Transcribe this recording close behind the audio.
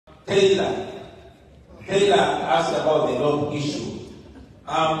Kayla asked about the love issue.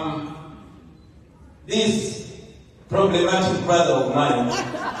 This problematic brother of mine,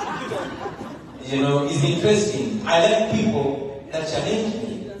 is interesting. I like people that challenge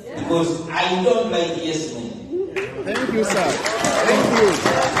me because I don't like yes men. Thank you, sir. Thank you.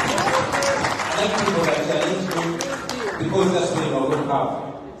 I like people that challenge me because that's when we're going to have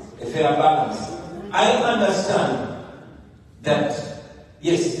a fair balance. I understand that,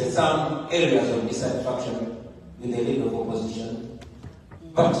 yes, there's some areas of dissatisfaction with the leader of opposition,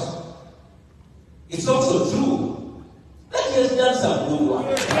 but it's also true that he has done some good work.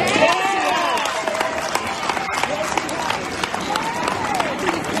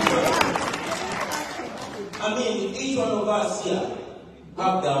 I mean, each one of us here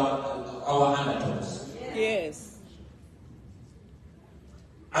have our undertones. Yes.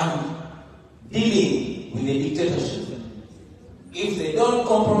 And dealing with the dictatorship, if they don't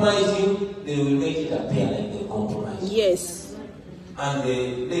compromise you, they will make it appear like they compromise. Yes. And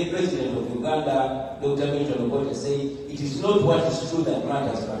the late president of Uganda, Dr. Milton Obote, said, it is not what is true that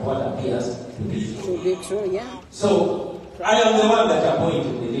matters, but what appears to be true. To be true, yeah. So, I am the one that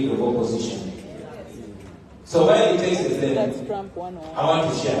appointed the leader of opposition. So while he takes the blame, That's Trump 101. I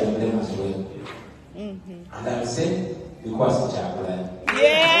want to share the blame as well. And I say, because it's our plan.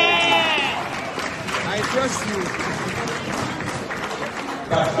 Yeah! I trust you.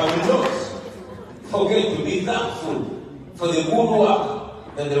 But I will not forget to be thankful for the good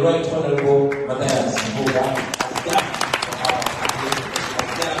work that the Right Honorable Matthias Mpuga has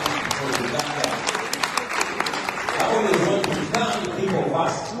done for Uganda. I always want to thank people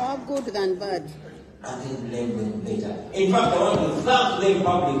first More good than bad. and then blame them later. In fact, I want to thank them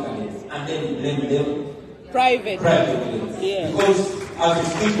publicly and then blame them Privately. privately. Yeah. Because as we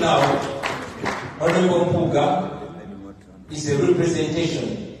speak now, Honorable Mpuga is a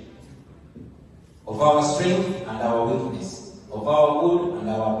representation of our strength and our weakness, of our good and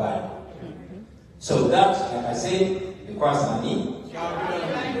our bad. So that, like I said, requires money.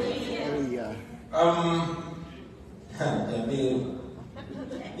 Jamil.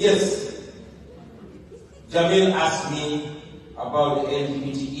 Yes. Jamil asked me about the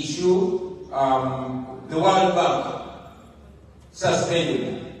LGBT issue. The World Bank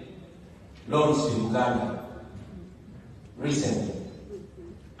suspended loans to Uganda recently.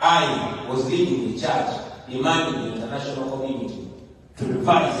 I was leading the charge demanding the international community to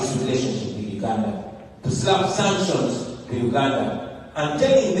revise this relationship with Uganda, to slap sanctions to Uganda, and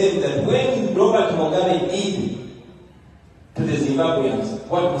telling them that when Robert Mugabe did to the Zimbabweans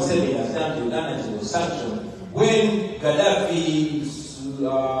what Museveni has done to Uganda was sanctioned. When Gaddafi,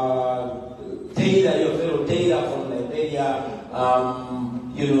 Taylor, your fellow Taylor from Liberia,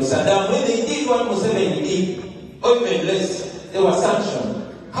 Saddam, when they did what Museveni did, or even less, they were sanctioned.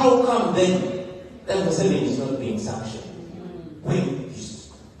 How come then that Museveni is not being sanctioned? When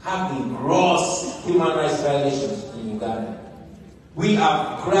he's having gross human rights violations in Uganda. We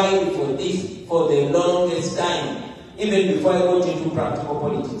have cried for this for the longest time, even before I got into practical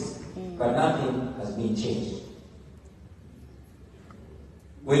politics. But nothing has been changed.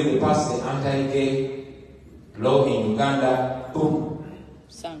 When they passed the anti-gay law in Uganda, boom,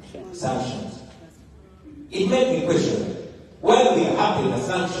 sanctions. It made me question, why we are happy that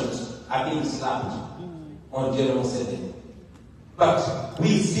sanctions are being slapped on General Museveni, but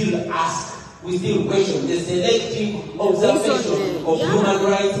we still ask, we still question the selective observation of human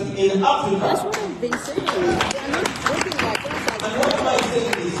rights in Africa. That's what I've been saying. They are not looking like us. And what am I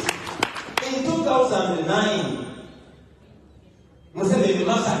saying is, in 2009, Museveni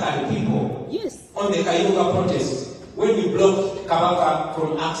massacred people on the Kayunga protest when we blocked Kabaka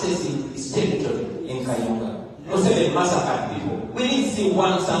from accessing his territory in Kayunga. Museveni massacred people. We didn't see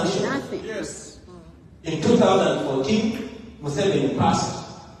one sanction. Nothing. Yes. In 2014, Museveni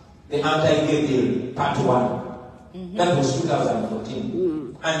passed the anti-gay bill, part 1. That was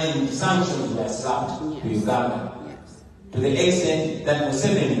 2014. And then sanctions were slapped to Uganda. To the extent that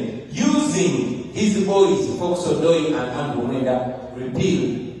Museveni, using his boys, Fox Odoi and Andrew Mwenda,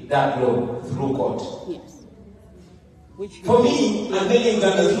 repealed that law through court. For me, and many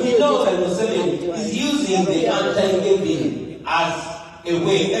Ugandans, we know that Museveni is using the anti-gay bill as a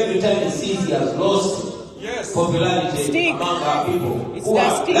way, every time he sees he has lost popularity among our people who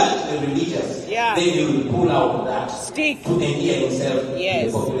are largely religious, then he will pull out that to endear himself to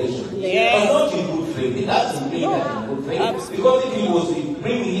the population. But not in good faith. He doesn't bring that in good faith. Because if he was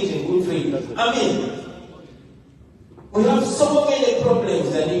bringing it in good faith, I mean, we have so many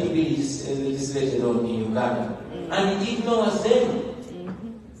problems that need to be legislated on in Uganda. And he ignores them.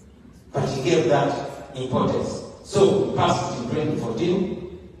 But he gave that importance. So, passed it in 2014.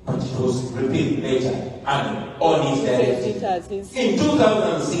 but it was repeated later and on his directive. In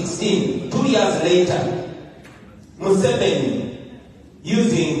 2016, 2 years later, Museveni,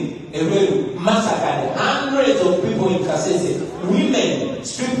 using a real massacred hundreds of people in Kasese, women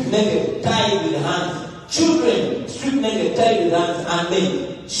stripped naked, tied with hands, children stripped naked, tied with hands, and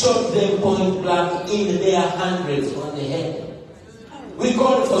men shot them point blank in their hundreds on the head. We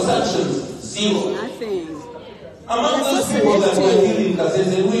called for sanctions, zero. Nothing. Among those people that were killed in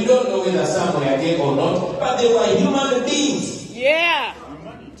Kasese, we don't know whether some were gay or not, but they were human beings. Yeah.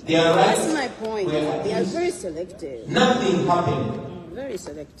 Their rights. That's my point. They are very selective. Nothing happened. Very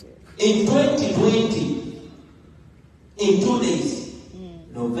selective. In 2020, in 2 days,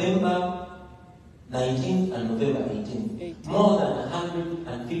 November 19th and November 18th, more than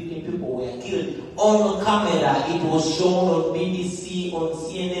 150 people were killed on camera. It was shown on BBC, on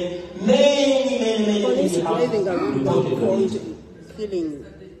CNN. Many Police people driving around reported on it. killing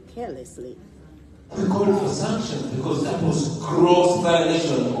carelessly. We called for sanctions because that was gross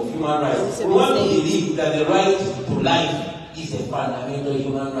violation of human rights. We want to believe that the right to life is a fundamental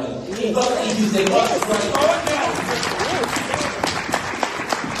human right. Because it is a right.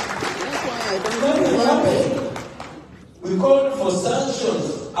 We called for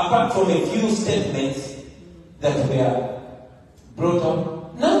sanctions apart from a few statements that were brought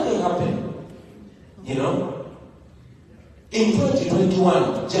up. Nothing happened. You know? In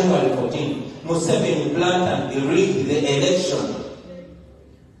 2021, January 14th, Museveni planned and he rigged the election.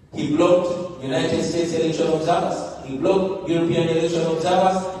 He blocked United States election observers. He blocked European election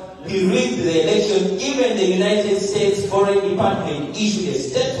observers. He rigged the election. Even the United States Foreign Department issued a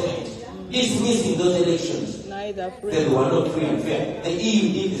statement dismissing those elections. They were not free and fair. The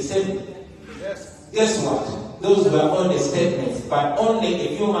EU did the same. Guess what? Those were only statements, but only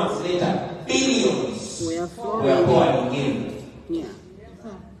a few months later, billions were pouring in. Yeah.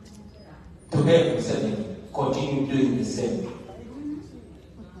 To help Museveni continue doing the same.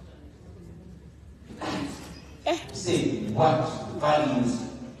 Say what values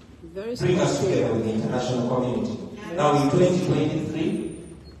bring us together with the international community. Now in 2023,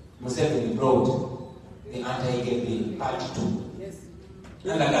 Museveni brought the anti-gay bill part 2.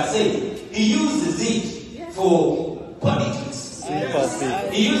 And like I said, he uses it for politics.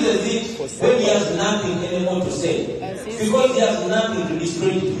 He uses it when he has nothing anymore to say. Because he has nothing to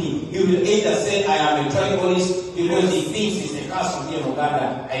discredit me, he will either say I am a tribalist because he thinks it's a curse to be in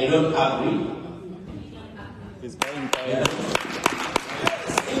Uganda. I don't agree. If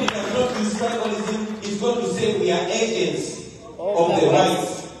he does not use tribalism, he's going to say we are agents of the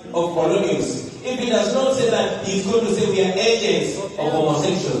rights of colonials. If he does not say that, he's going to say we are agents of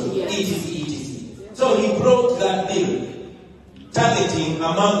homosexuals. etc. So he brought that bill, targeting,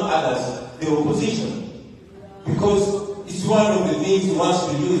 among others, the opposition. Because it's one of the things he wants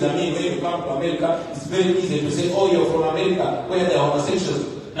to use. I mean, when you come to America, it's very easy to say, oh, you're from America, where there are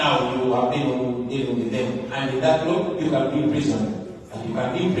homosexuals. Now you have been dealing with them. And in that law, you can be in prison. And you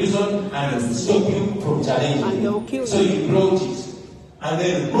can be in prison and it will stop you from challenging it. So you brought it. And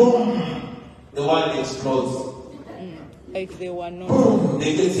then, boom, the world explodes. If they were not. Boom,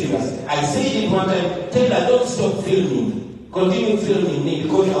 they get serious. I said it one time, tell her, don't stop filming. Continue filming me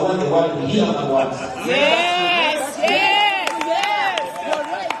because I want the world to hear my words. Yes, yes, yes. You're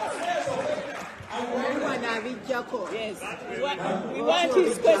right. Yes. We want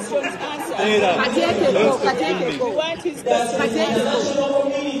his questions answered. We want his questions answered. International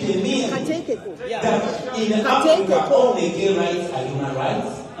community means that in Africa, all the gay rights are human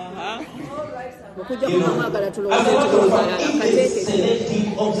rights. As a matter of fact, if there is selective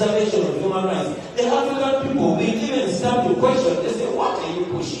observation of human rights, the African people will even start to question. They say, what are you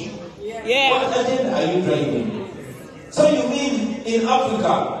pushing? Yeah. What agenda are you driving? So you mean in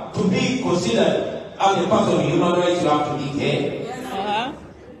Africa, to be considered as a part of human rights, you have to be gay?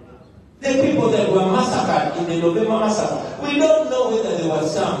 The people that were massacred in the November massacre, we don't know whether there were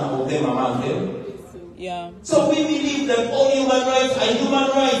some of them among them. Yeah. So we believe that all human rights are human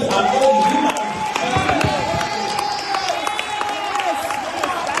rights and all human